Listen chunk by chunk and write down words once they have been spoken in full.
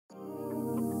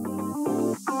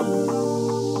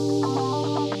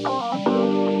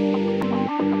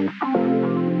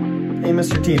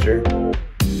Mr. Teacher.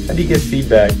 How do you give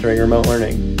feedback during remote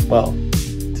learning? Well,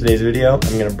 today's video,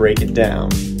 I'm going to break it down.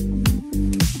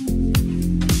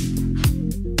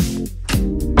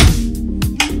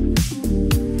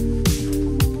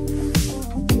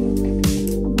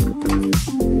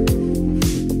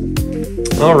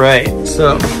 Alright,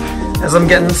 so as I'm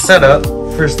getting set up,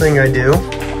 first thing I do,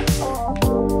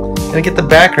 gotta get the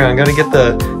background, gotta get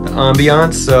the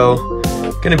ambiance. So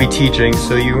I'm gonna be teaching,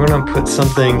 so you wanna put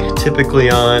something typically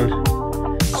on.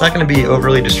 It's not gonna be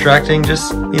overly distracting,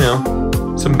 just, you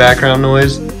know, some background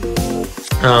noise.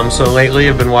 So lately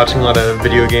I've been watching a lot of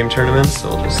video game tournaments, so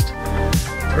I'll just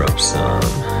throw up some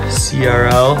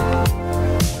CRL.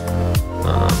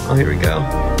 Oh, here we go.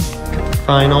 Got the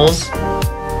finals.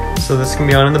 So this can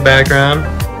be on in the background.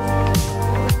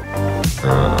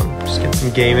 Just get some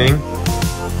gaming.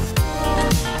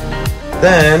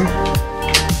 Then,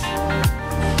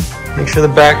 make sure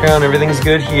the background, everything's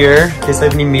good here, in case I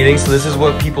have any meetings. So this is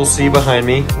what people see behind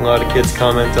me. A lot of kids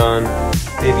comment on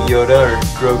Baby Yoda or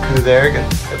Grogu there. Got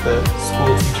the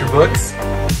school teacher books.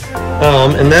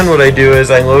 And then what I do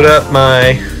is I load up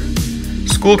my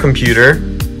school computer.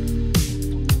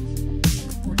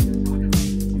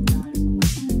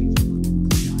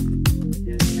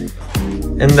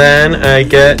 And then I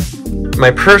get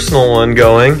my personal one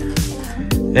going,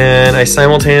 and I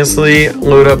simultaneously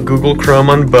load up Google Chrome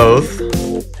on both.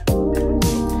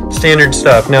 Standard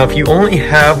stuff. Now, if you only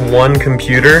have one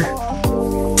computer,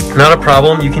 not a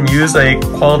problem. You can use a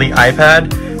quality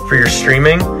iPad for your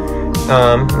streaming.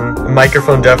 A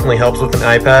microphone definitely helps with an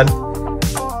iPad.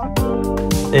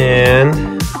 And,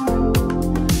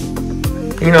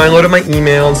 you know, I load up my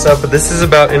email and stuff, but this is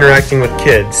about interacting with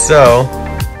kids. So,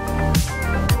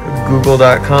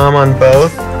 Google.com on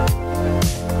both,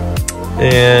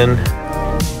 and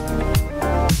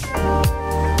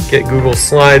get Google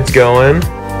Slides going.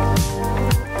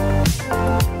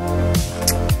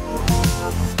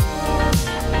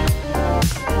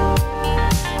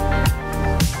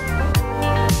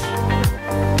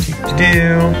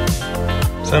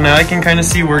 So now I can kind of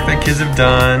see work that kids have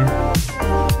done,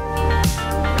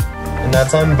 and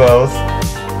that's on both.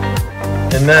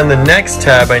 And then the next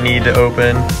tab I need to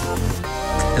open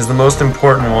is the most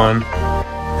important one,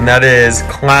 and that is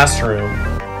Classroom.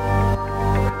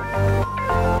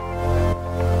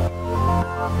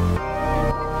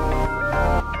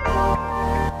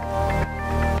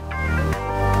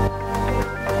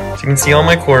 So you can see all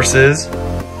my courses.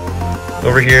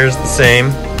 Over here is the same.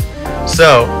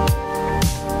 So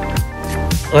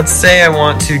let's say I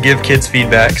want to give kids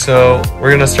feedback. So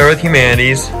we're gonna start with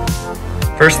humanities.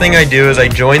 First thing I do is I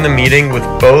join the meeting with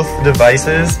both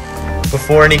devices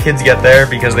before any kids get there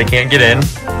because they can't get in.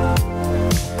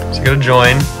 So go to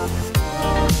join.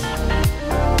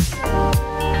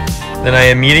 Then I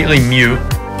immediately mute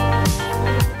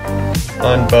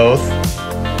on both,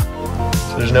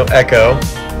 so there's no echo.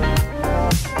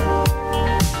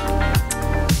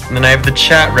 And then I have the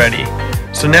chat ready.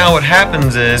 So now what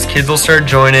happens is kids will start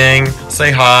joining,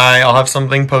 say hi, I'll have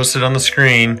something posted on the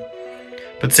screen.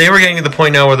 But say we're getting to the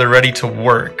point now where they're ready to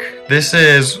work. This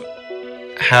is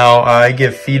how I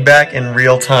give feedback in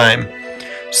real time.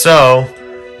 So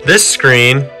this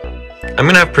screen, I'm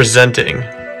gonna have presenting.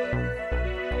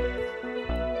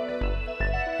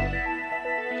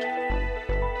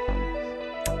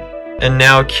 And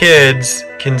now kids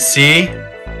can see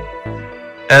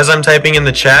as I'm typing in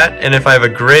the chat, and if I have a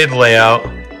grid layout,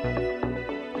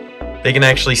 they can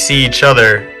actually see each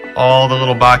other, all the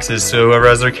little boxes, so whoever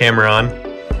has their camera on.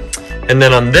 And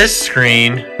then on this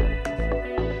screen,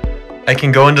 I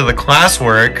can go into the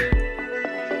classwork,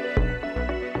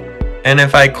 and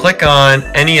if I click on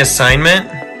any assignment,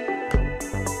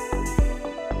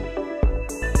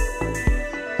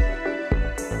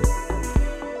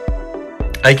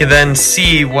 I can then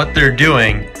see what they're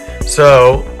doing.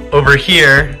 So over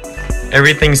here,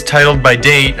 everything's titled by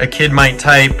date. A kid might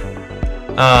type,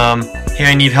 hey,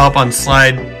 I need help on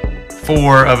slide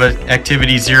 4 of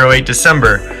activity 08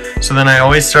 December. So then I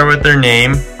always start with their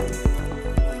name,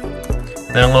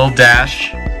 then a little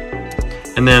dash,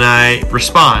 and then I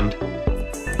respond.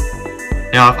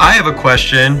 Now if I have a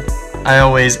question, I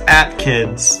always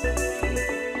 @kids.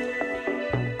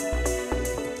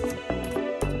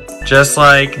 Just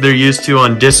like they're used to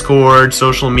on Discord,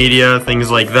 social media, things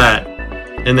like that.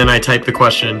 And then I type the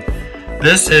question.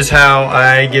 This is how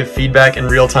I give feedback in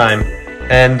real time.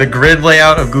 And the grid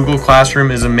layout of Google Classroom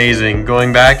is amazing.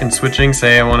 Going back and switching,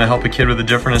 say I want to help a kid with a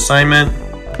different assignment.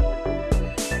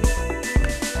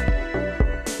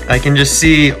 I can just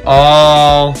see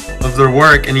all of their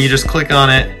work, and you just click on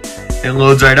it, it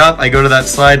loads right up, I go to that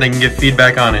slide and I can give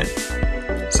feedback on it.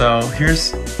 So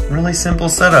here's really simple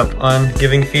setup on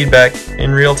giving feedback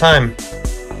in real time.